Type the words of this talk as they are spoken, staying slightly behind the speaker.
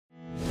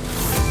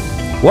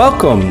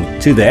Welcome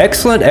to the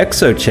Excellent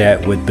Exo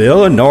Chat with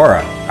Bill and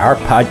Nora. Our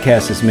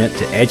podcast is meant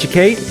to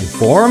educate,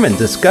 inform, and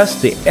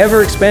discuss the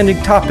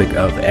ever-expanding topic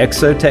of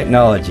exo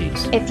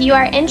technologies. If you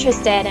are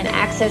interested in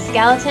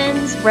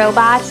exoskeletons,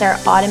 robots, or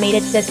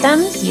automated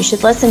systems, you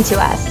should listen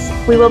to us.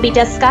 We will be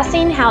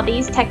discussing how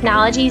these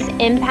technologies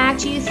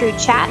impact you through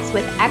chats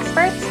with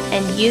experts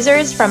and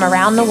users from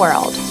around the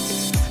world.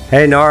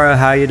 Hey Nora,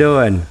 how you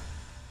doing?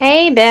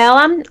 Hey Bill,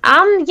 I'm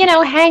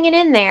hanging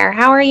in there.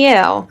 How are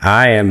you?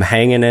 I am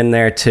hanging in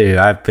there too.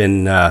 I've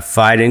been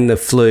fighting the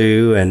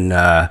flu, and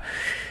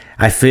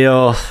I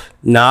feel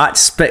not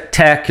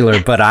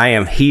spectacular, but I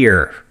am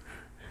here.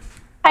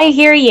 I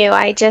hear you.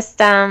 I just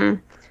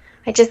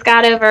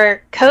got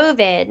over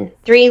COVID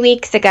 3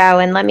 weeks ago,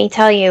 and let me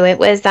tell you, it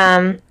was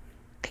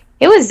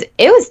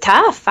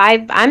tough.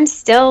 I'm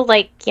still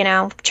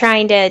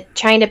trying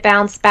to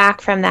bounce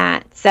back from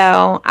that.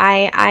 So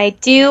I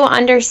do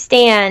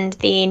understand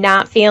the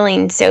not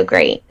feeling so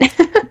great.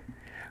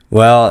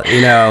 Well,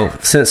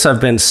 since I've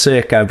been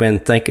sick, I've been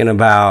thinking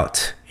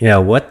about,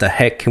 what the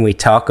heck can we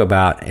talk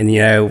about? And,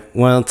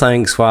 one of the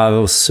things while I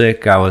was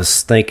sick, I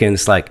was thinking,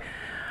 it's like,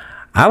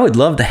 I would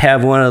love to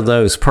have one of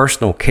those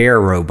personal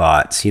care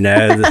robots,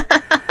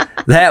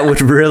 that would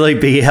really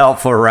be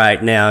helpful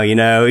right now,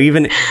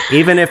 even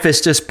if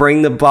it's just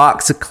bring the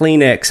box of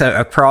Kleenex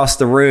across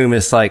the room.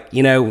 It's like,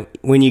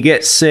 when you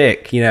get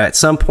sick, at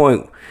some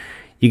point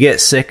you get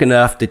sick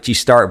enough that you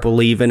start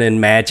believing in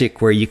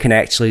magic where you can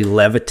actually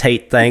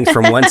levitate things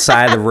from one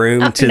side of the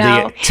room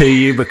to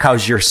you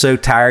because you're so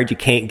tired you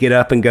can't get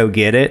up and go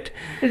get it.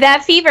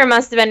 That fever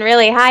must have been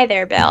really high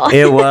there, Bill.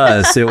 It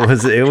was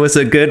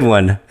a good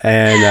one.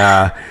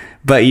 And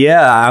but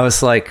yeah, I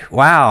was like,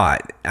 wow,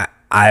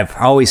 I've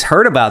always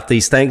heard about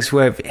these things.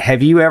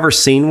 Have you ever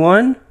seen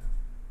one?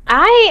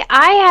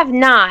 I have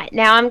not.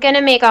 Now, I'm going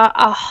to make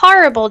a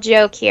horrible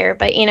joke here,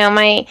 but,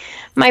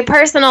 my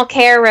personal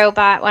care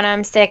robot when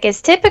I'm sick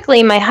is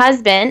typically my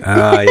husband.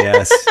 Oh,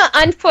 yes.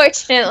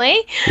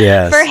 Unfortunately.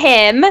 Yes. For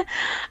him.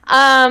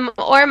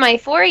 Or my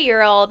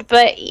 4-year-old.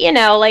 But,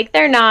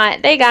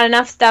 they got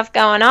enough stuff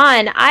going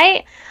on.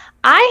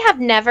 I have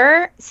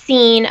never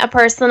seen a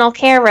personal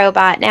care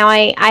robot. Now,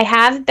 I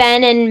have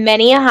been in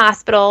many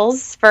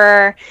hospitals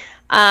for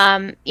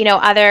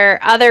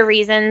other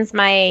reasons.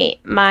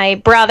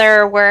 My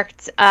brother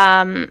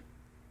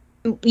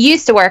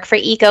used to work for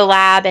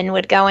Ecolab and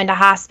would go into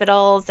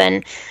hospitals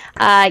and,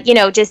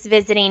 just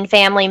visiting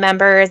family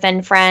members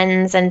and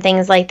friends and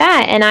things like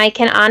that. And I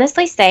can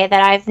honestly say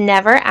that I've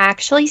never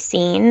actually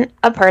seen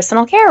a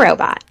personal care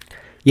robot.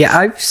 Yeah,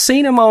 I've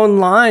seen them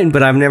online,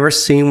 but I've never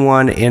seen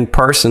one in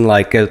person.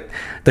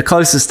 The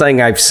closest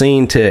thing I've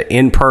seen to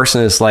in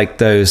person is like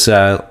those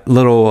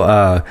little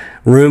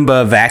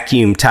Roomba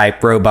vacuum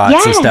type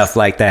robots and stuff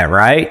like that,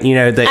 right?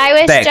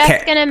 I was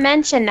just going to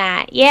mention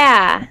that.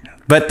 Yeah.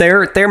 But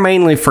they're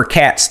mainly for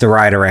cats to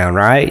ride around,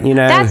 right?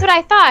 That's what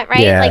I thought,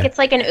 right? Yeah. Like it's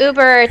like an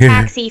Uber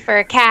taxi for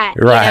a cat,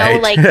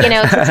 right.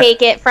 To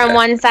take it from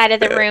one side of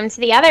the room to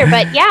the other.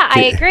 But yeah,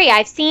 I agree.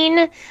 I've seen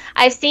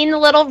the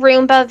little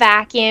Roomba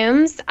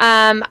vacuums.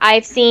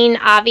 I've seen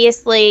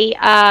obviously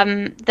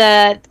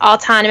the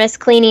autonomous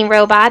cleaning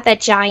robot that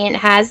Giant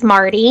has,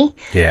 Marty.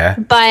 Yeah.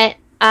 But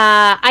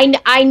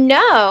I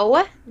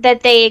know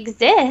that they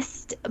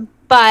exist,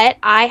 but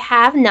I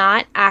have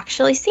not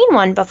actually seen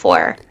one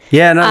before.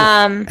 Yeah,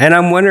 and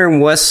I'm wondering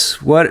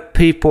what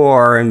people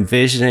are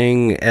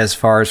envisioning as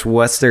far as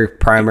what's their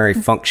primary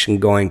function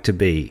going to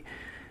be.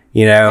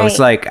 Right. It's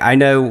like I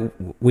know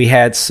we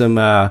had some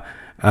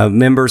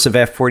members of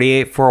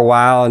F48 for a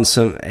while, and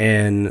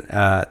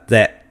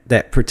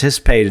that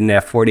participated in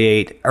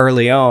F48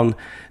 early on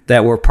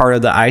that were part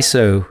of the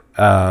ISO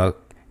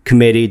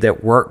committee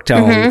that worked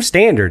on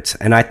standards.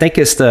 And I think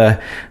I'm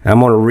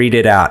going to read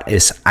it out.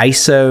 It's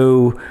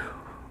ISO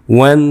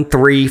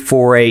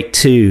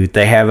 13482.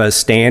 They have a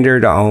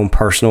standard on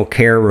personal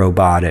care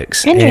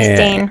robotics.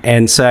 Interesting.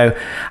 And so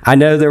I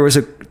know there's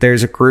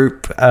a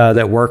group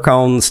that work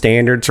on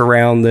standards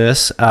around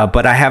this,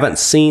 but I haven't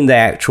seen the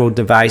actual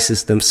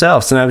devices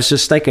themselves. And I was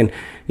just thinking,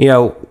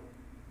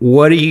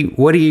 what do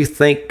you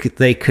think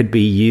they could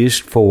be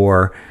used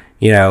for?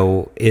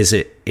 Is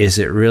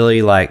it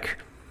really like,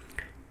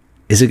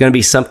 is it going to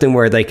be something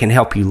where they can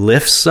help you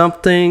lift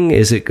something?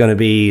 Is it going to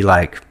be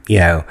like,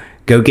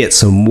 go get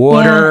some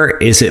water?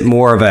 Yeah. Is it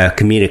more of a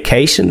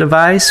communication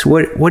device?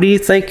 What do you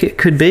think it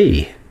could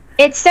be?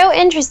 It's so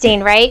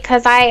interesting, right?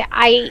 Because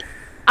I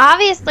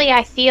obviously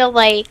feel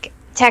like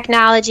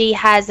technology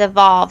has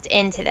evolved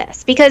into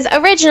this, because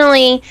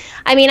originally,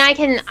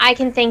 I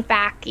can think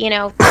back,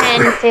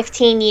 10,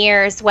 15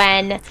 years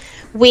when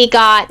we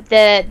got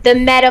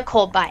the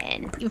medical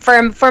button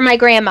for my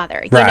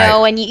grandmother,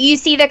 and you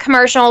see the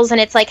commercials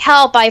and it's like,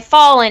 help, I've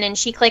fallen, and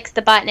she clicks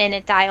the button and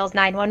it dials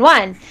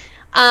 911.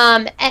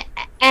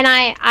 And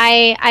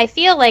I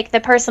feel like the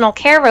personal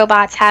care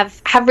robots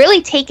have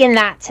really taken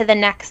that to the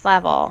next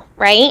level,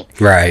 right?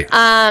 Right.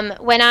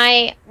 When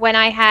I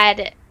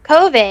had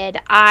COVID,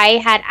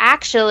 I had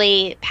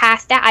actually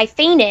passed out. I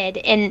fainted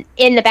in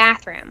the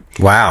bathroom.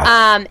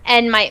 Wow.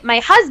 And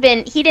my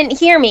husband, he didn't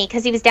hear me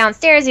because he was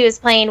downstairs. He was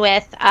playing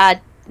with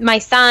my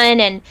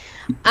son, and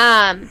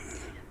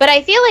but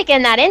I feel like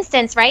in that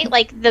instance, right,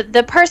 like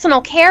the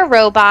personal care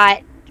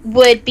robot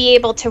would be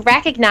able to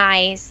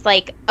recognize,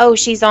 like, oh,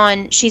 she's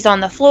on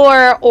the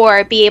floor,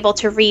 or be able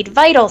to read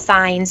vital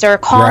signs, or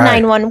call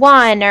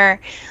 911, or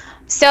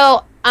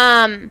so.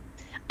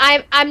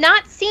 I'm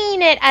not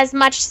seeing it as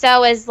much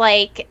so as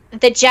like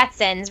the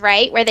Jetsons,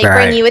 right, where they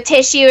bring you a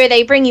tissue or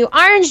they bring you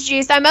orange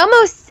juice. I'm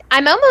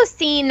almost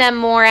seeing them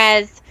more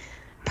as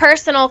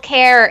personal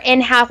care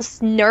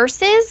in-house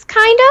nurses,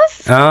 kind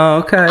of. Oh,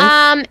 okay.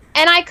 And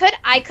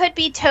I could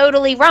be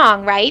totally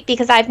wrong, right?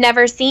 Because I've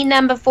never seen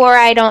them before.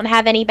 I don't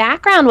have any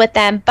background with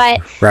them,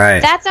 but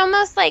that's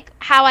almost like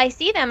how I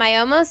see them. I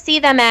almost see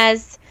them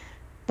as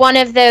one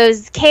of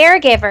those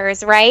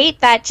caregivers, right?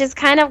 That just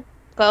kind of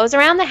goes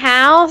around the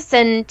house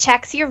and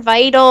checks your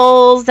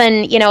vitals,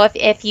 and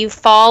if you've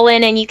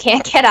fallen and you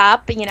can't get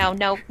up,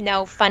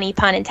 no funny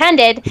pun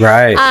intended,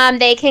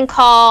 they can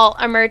call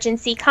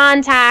emergency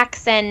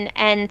contacts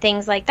and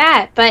things like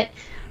that. But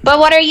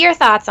what are your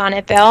thoughts on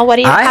it, Bill?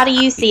 How do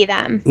you see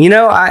them?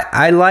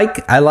 I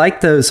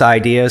like those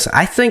ideas.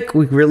 I think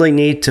we really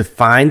need to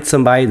find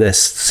somebody that's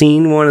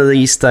seen one of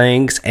these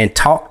things and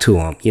talk to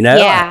them.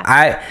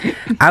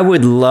 I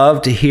would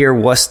love to hear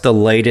what's the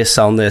latest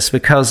on this,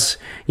 because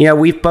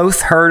we've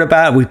both heard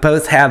about it. We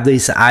both have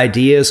these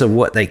ideas of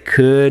what they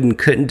could and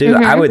couldn't do.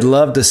 I would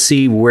love to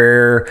see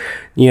where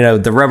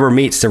the rubber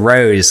meets the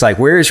road. It's like,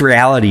 where's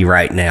reality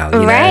right now?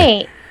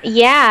 Right.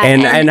 Yeah.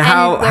 And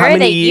how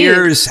many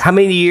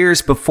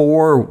years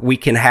before we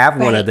can have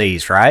one of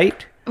these,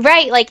 right?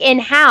 Right, like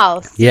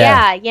in-house.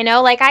 Yeah.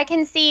 Like I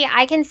can see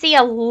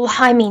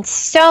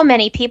so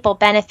many people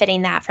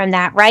benefiting from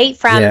that, right?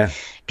 From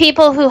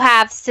people who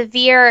have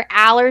severe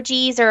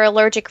allergies or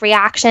allergic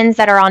reactions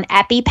that are on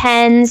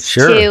EpiPens,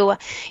 to,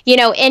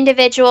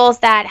 individuals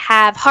that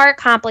have heart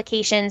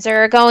complications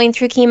or are going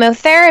through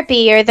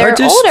chemotherapy, or they're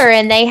older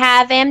and they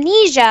have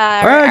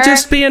amnesia. Or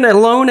just being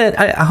alone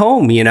at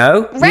home,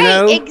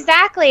 Right,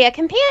 exactly. A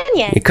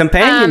companion.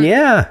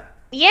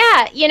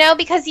 Yeah,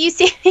 because you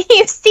see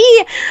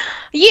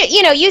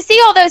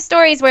all those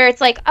stories where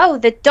it's like, oh,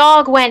 the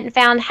dog went and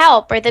found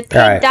help, or the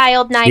pig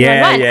dialed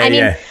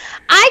 911.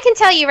 I can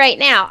tell you right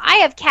now, I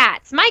have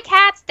cats. My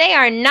cats, they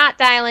are not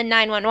dialing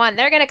 911.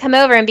 They're going to come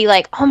over and be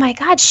like, oh my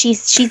God,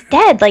 she's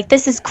dead. Like,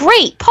 this is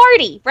great.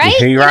 Party, right?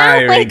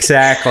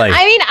 Exactly.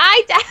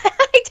 I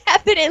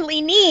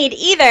definitely need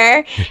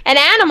either an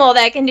animal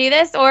that can do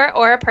this or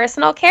a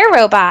personal care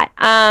robot.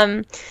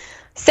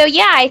 So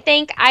yeah, I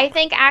think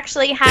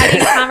actually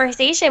having a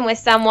conversation with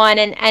someone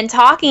and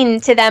talking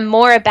to them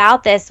more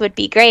about this would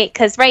be great,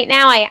 because right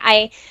now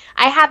I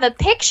have a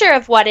picture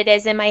of what it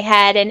is in my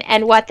head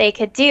and what they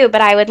could do,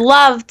 but I would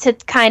love to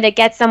kind of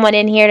get someone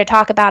in here to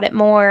talk about it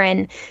more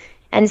and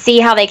see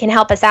how they can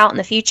help us out in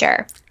the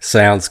future.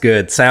 Sounds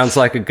good. Sounds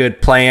like a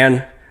good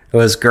plan. It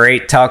was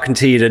great talking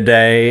to you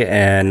today,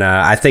 and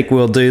I think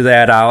we'll do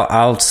that.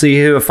 I'll see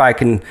if I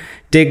can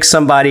dig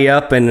somebody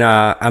up, and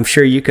I'm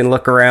sure you can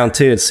look around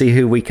too and see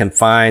who we can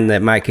find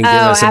that might give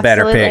us a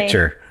better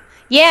picture.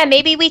 Yeah,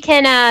 maybe we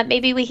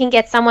can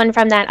get someone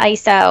from that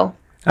ISO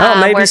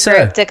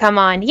group to come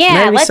on.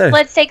 Yeah,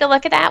 let's take a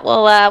look at that.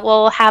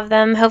 We'll have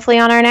them hopefully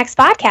on our next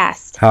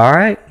podcast. All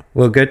right.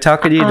 Well, good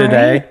talking to you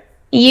today. Right.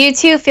 You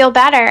too. Feel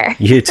better.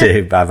 You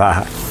too.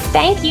 Bye-bye.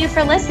 Thank you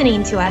for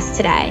listening to us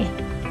today.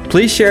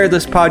 Please share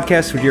this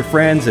podcast with your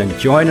friends and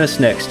join us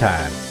next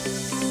time.